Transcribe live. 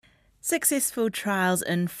Successful trials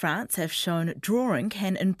in France have shown drawing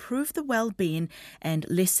can improve the well-being and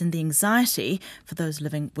lessen the anxiety for those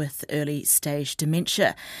living with early-stage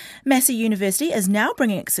dementia. Massey University is now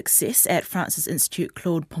bringing success at France's Institute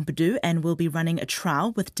Claude Pompidou and will be running a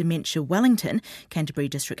trial with Dementia Wellington, Canterbury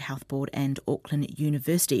District Health Board and Auckland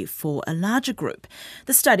University for a larger group.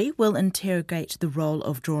 The study will interrogate the role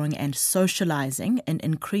of drawing and socialising in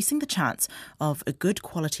increasing the chance of a good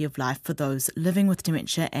quality of life for those living with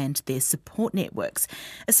dementia and their support networks.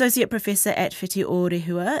 Associate Professor at Whiti o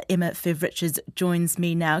Rehua, Emma Fev-Richards, joins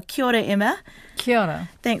me now. Kia ora, Emma. Kia ora.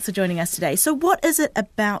 Thanks for joining us today. So what is it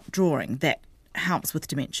about drawing that helps with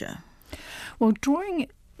dementia? Well, drawing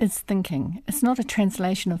is thinking. It's not a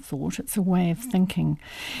translation of thought, it's a way of thinking.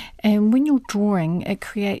 And when you're drawing, it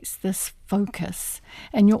creates this focus.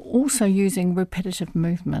 And you're also using repetitive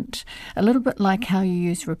movement, a little bit like how you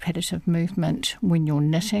use repetitive movement when you're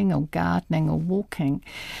knitting or gardening or walking.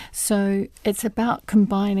 So it's about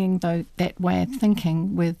combining that way of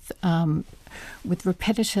thinking with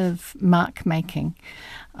repetitive mark making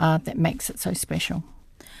that makes it so special.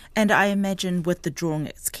 And I imagine with the drawing,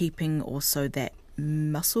 it's keeping also that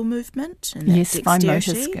muscle movement and that yes, dexterity. fine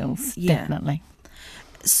motor skills, definitely.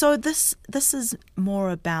 So this is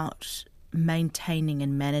more about maintaining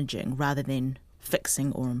and managing rather than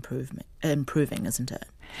fixing or improving, isn't it?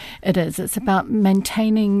 It is. It's about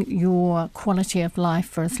maintaining your quality of life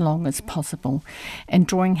for as long as possible, and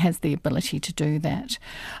drawing has the ability to do that.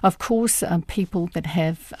 Of course, people that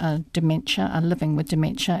have dementia are living with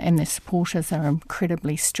dementia, and their supporters are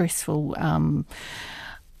incredibly stressful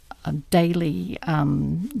daily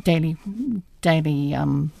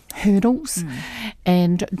hurdles,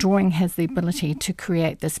 and drawing has the ability to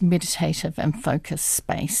create this meditative and focused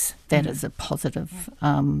space that is a positive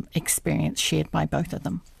experience shared by both of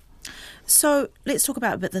them. So let's talk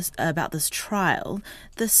about this trial.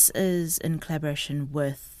 This is in collaboration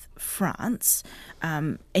with France,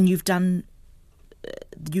 and you've done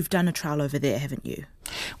a trial over there, haven't you?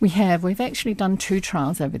 We have. We've actually done 2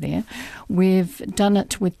 trials over there. We've done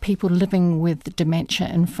it with people living with dementia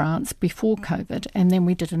in France before COVID, and then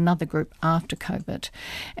we did another group after COVID.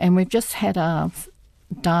 And we've just had our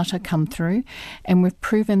data come through, and we've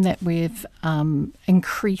proven that we've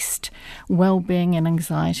increased well-being and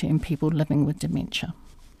anxiety in people living with dementia.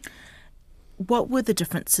 What were the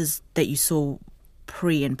differences that you saw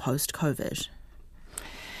pre and post-COVID?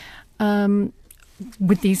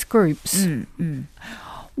 With these groups?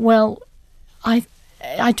 Well, I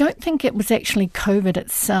don't think it was actually COVID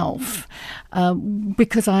itself,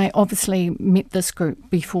 because I obviously met this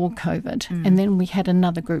group before COVID, and then we had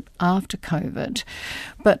another group after COVID.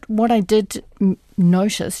 But what I did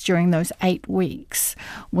notice during those 8 weeks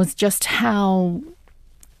was just how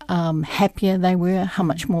happier they were, how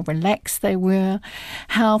much more relaxed they were,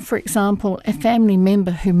 how, for example, a family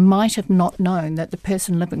member who might have not known that the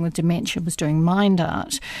person living with dementia was doing mind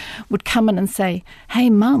art would come in and say, "Hey,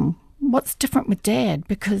 Mum, what's different with Dad?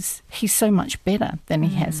 Because he's so much better than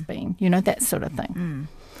he has been," that sort of thing.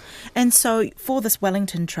 And so for this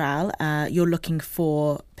Wellington trial, you're looking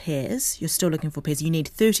for pairs. You're still looking for pairs. You need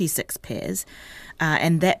 36 pairs,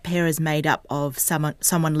 and that pair is made up of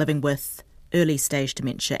someone living with early stage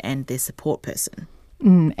dementia and their support person.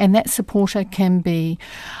 And that supporter can be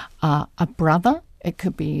a brother, it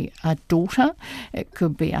could be a daughter, it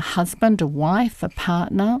could be a husband, a wife, a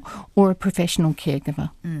partner, or a professional caregiver.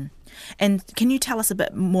 And can you tell us a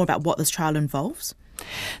bit more about what this trial involves?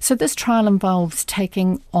 So this trial involves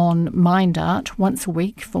taking on mind art once a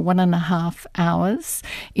week for 1.5 hours,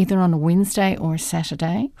 either on a Wednesday or a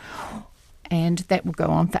Saturday, and that will go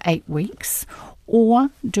on for 8 weeks, or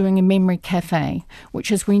doing a memory cafe,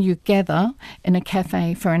 which is when you gather in a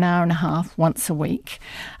cafe for 1.5 hours once a week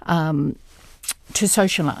to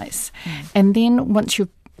socialise. And then once you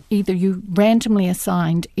randomly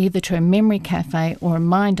assigned either to a memory cafe or a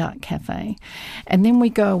mind art cafe, and then we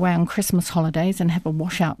go away on Christmas holidays and have a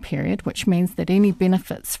washout period, which means that any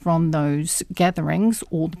benefits from those gatherings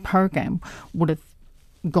or the program would have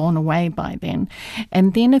gone away by then.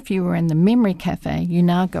 And then if you were in the memory cafe, you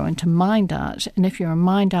now go into mind art, and if you're in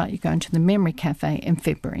mind art, you go into the memory cafe in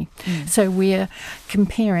February. So we're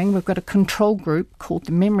comparing, we've got a control group called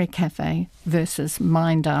the memory cafe versus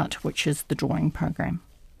mind art, which is the drawing program.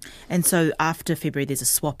 And so after February there's a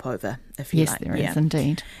swap over, if you like. Yes, there is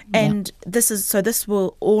indeed. And this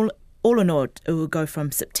will all in all, it will go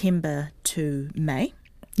from September to May.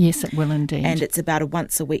 Yes, it will indeed. And it's about a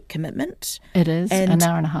once-a-week commitment. It is, and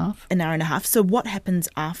 1.5 hours. 1.5 hours. So what happens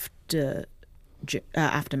after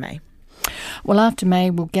May? Well, after May,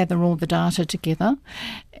 we'll gather all the data together,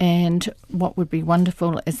 and what would be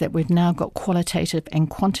wonderful is that we've now got qualitative and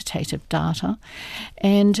quantitative data,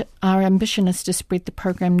 and our ambition is to spread the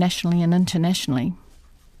program nationally and internationally.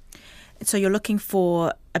 So you're looking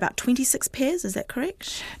for about 26 pairs, is that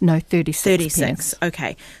correct? No, 36 36, pairs.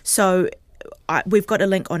 okay. So we've got a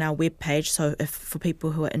link on our webpage, so if for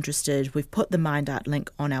people who are interested, we've put the MindArt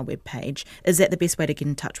link on our webpage. Is that the best way to get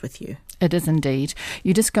in touch with you? It is indeed.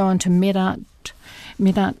 You just go onto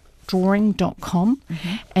medartdrawing.com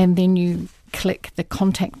and then you click the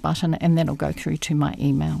contact button and that'll go through to my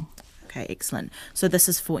email. Okay, excellent. So this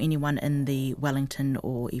is for anyone in the Wellington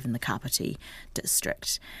or even the Kapiti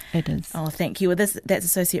district. It is. Oh, thank you. Well, that's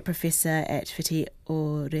Associate Professor at Whiti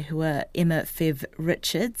o Rehua, Emma Fev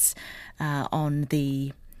Richards, on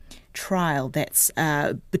the trial that's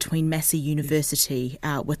between Massey University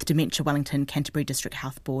with Dementia Wellington, Canterbury District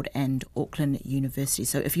Health Board and Auckland University.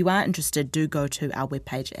 So if you are interested, do go to our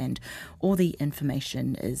webpage and all the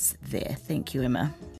information is there. Thank you, Emma.